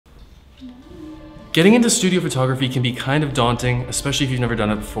Getting into studio photography can be kind of daunting, especially if you've never done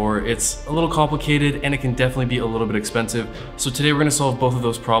it before. It's a little complicated and it can definitely be a little bit expensive. So today we're gonna solve both of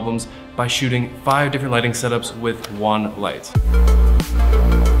those problems by shooting 5 different lighting setups with one light.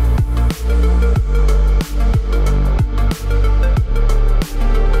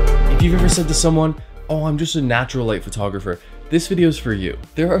 If you've ever said to someone, "Oh, I'm just a natural light photographer," this video is for you.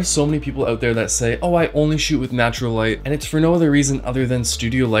 There are so many people out there that say, "Oh, I only shoot with natural light," and it's for no other reason other than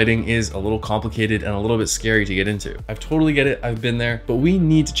studio lighting is a little complicated and a little bit scary to get into. I totally get it, I've been there, but we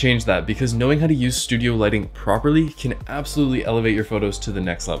need to change that because knowing how to use studio lighting properly can absolutely elevate your photos to the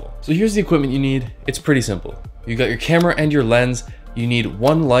next level. So here's the equipment you need. It's pretty simple. You got your camera and your lens. You need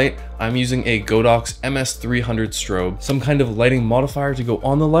one light. I'm using a Godox MS300 strobe. Some kind of lighting modifier to go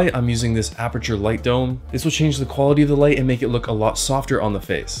on the light. I'm using this aperture light dome. This will change the quality of the light and make it look a lot softer on the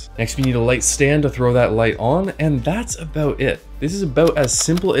face. Next, we need a light stand to throw that light on, and that's about it. This is about as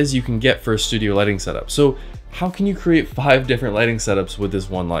simple as you can get for a studio lighting setup. So how can you create 5 different lighting setups with this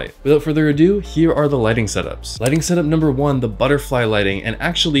one light? Without further ado, here are the lighting setups. Lighting setup number 1, the butterfly lighting, and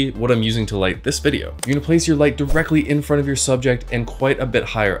actually what I'm using to light this video. You're gonna place your light directly in front of your subject and quite a bit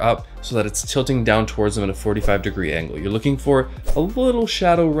higher up so that it's tilting down towards them at a 45-degree angle. You're looking for a little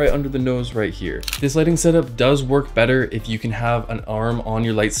shadow right under the nose right here. This lighting setup does work better if you can have an arm on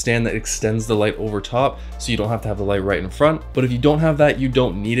your light stand that extends the light over top so you don't have to have the light right in front. But if you don't have that, you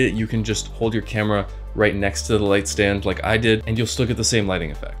don't need it. You can just hold your camera right next to the light stand like I did, and you'll still get the same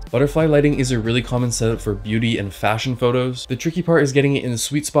lighting effect. Butterfly lighting is a really common setup for beauty and fashion photos. The tricky part is getting it in the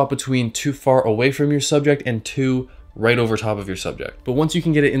sweet spot between too far away from your subject and too right over top of your subject. But once you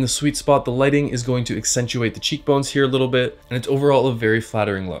can get it in the sweet spot, the lighting is going to accentuate the cheekbones here a little bit, and it's overall a very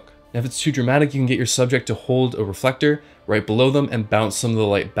flattering look. Now, if it's too dramatic, you can get your subject to hold a reflector right below them and bounce some of the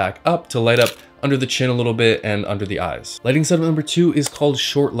light back up to light up under the chin a little bit and under the eyes. Lighting setup number 2 is called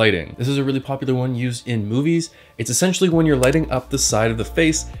short lighting. This is a really popular one used in movies. It's essentially when you're lighting up the side of the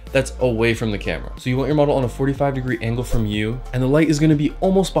face that's away from the camera. So you want your model on a 45-degree angle from you, and the light is gonna be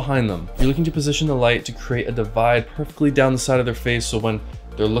almost behind them. You're looking to position the light to create a divide perfectly down the side of their face, so when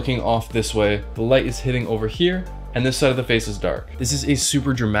they're looking off this way, the light is hitting over here, and this side of the face is dark. This is a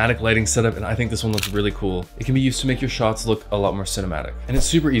super dramatic lighting setup, and I think this one looks really cool. It can be used to make your shots look a lot more cinematic. And it's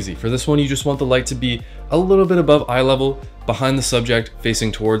super easy. For this one, you just want the light to be a little bit above eye level, behind the subject,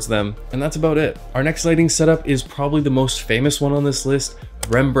 facing towards them, and that's about it. Our next lighting setup is probably the most famous one on this list,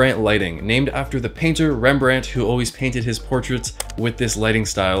 Rembrandt lighting, named after the painter Rembrandt, who always painted his portraits with this lighting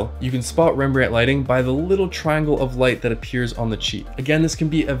style. You can spot Rembrandt lighting by the little triangle of light that appears on the cheek. Again, this can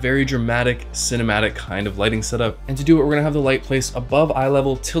be a very dramatic, cinematic kind of lighting setup. And to do it, we're gonna have the light placed above eye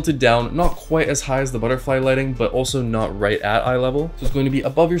level, tilted down, not quite as high as the butterfly lighting, but also not right at eye level. So it's going to be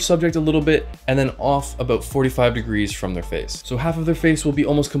above your subject a little bit, and then off about 45 degrees from their face. So half of their face will be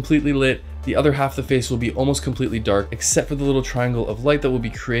almost completely lit, the other half of the face will be almost completely dark, except for the little triangle of light that will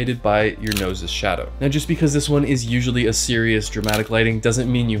be created by your nose's shadow. Now, just because this one is usually a serious, dramatic lighting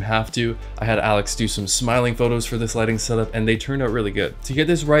doesn't mean you have to. I had Alex do some smiling photos for this lighting setup, and they turned out really good. To get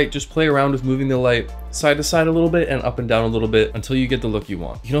this right, just play around with moving the light side to side a little bit and up and down a little bit until you get the look you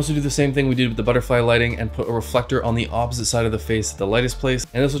want. You can also do the same thing we did with the butterfly lighting and put a reflector on the opposite side of the face that the light is placed,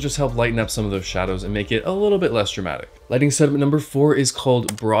 and this will just help lighten up some of those shadows and make it a little bit less dramatic. Lighting setup number 4 is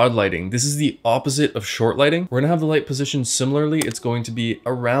called broad lighting. This is the opposite of short lighting. We're gonna have the light positioned similarly. It's going to be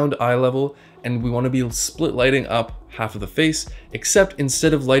around eye level, and we want to be split lighting up half of the face, except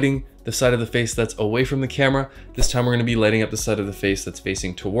instead of lighting the side of the face that's away from the camera, this time we're going to be lighting up the side of the face that's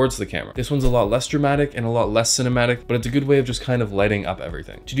facing towards the camera. This one's a lot less dramatic and a lot less cinematic, but it's a good way of just kind of lighting up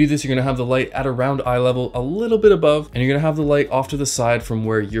everything. To do this, you're going to have the light at around eye level, a little bit above, and you're going to have the light off to the side from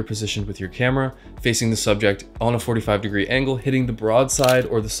where you're positioned with your camera, facing the subject on a 45-degree angle, hitting the broad side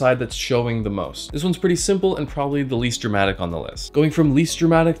or the side that's showing the most. This one's pretty simple and probably the least dramatic on the list. Going from least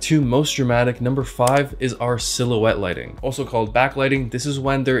dramatic to most dramatic, number 5 is our silhouette lighting, also called backlighting. This is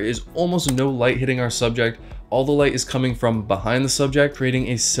when there is almost no light hitting our subject. All the light is coming from behind the subject, creating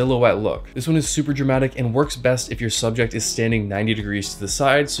a silhouette look. This one is super dramatic and works best if your subject is standing 90 degrees to the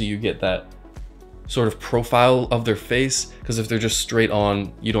side, so you get that sort of profile of their face, because if they're just straight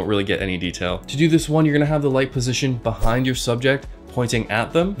on, you don't really get any detail. To do this one, you're gonna have the light positioned behind your subject, pointing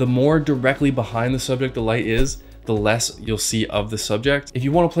at them. The more directly behind the subject the light is, the less you'll see of the subject. If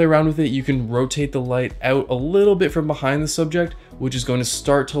you want to play around with it, you can rotate the light out a little bit from behind the subject, which is going to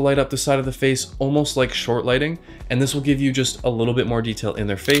start to light up the side of the face almost like short lighting, and this will give you just a little bit more detail in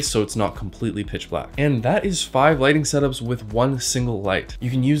their face so it's not completely pitch black. And that is 5 lighting setups with one single light. You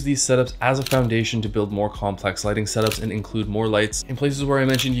can use these setups as a foundation to build more complex lighting setups and include more lights. In places where I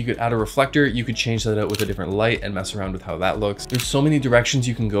mentioned you could add a reflector, you could change that out with a different light and mess around with how that looks. There's so many directions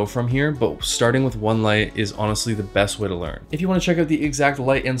you can go from here, but starting with one light is honestly the best way to learn. If you want to check out the exact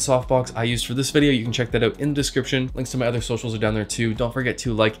light and softbox I used for this video, you can check that out in the description. Links to my other socials are down there too. Don't forget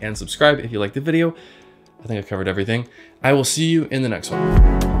to like and subscribe if you liked the video. I think I covered everything. I will see you in the next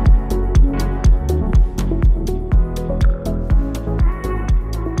one.